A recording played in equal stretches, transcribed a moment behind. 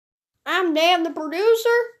I'm Dan, the producer.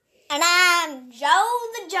 And I'm Joe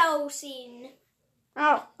the Josine.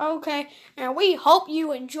 Oh, okay. And we hope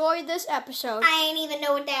you enjoyed this episode. I ain't even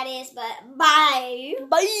know what that is, but bye.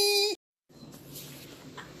 Bye.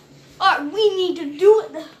 Alright, we need to do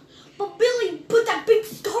it. But Billy, put that big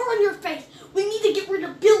scar on your face. We need to get rid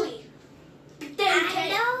of Billy. I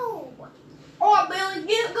know. Alright,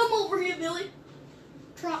 Billy, come over here, Billy.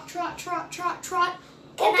 Trot, trot, trot, trot, trot.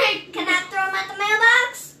 Can I throw them at the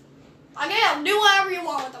mailbox? I guess, do whatever you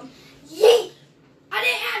want with them. Yeet. I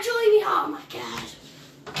didn't actually, oh my God.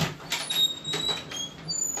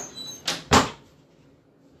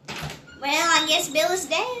 Well, I guess Bill is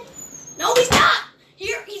dead. No, he's not.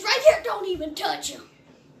 Here, he's right here. Don't even touch him.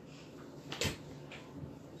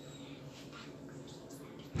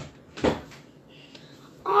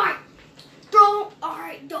 Alright.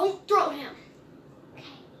 Alright, don't throw him. Okay,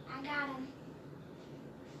 I got him.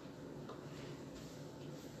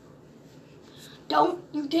 Don't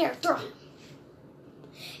you dare throw him.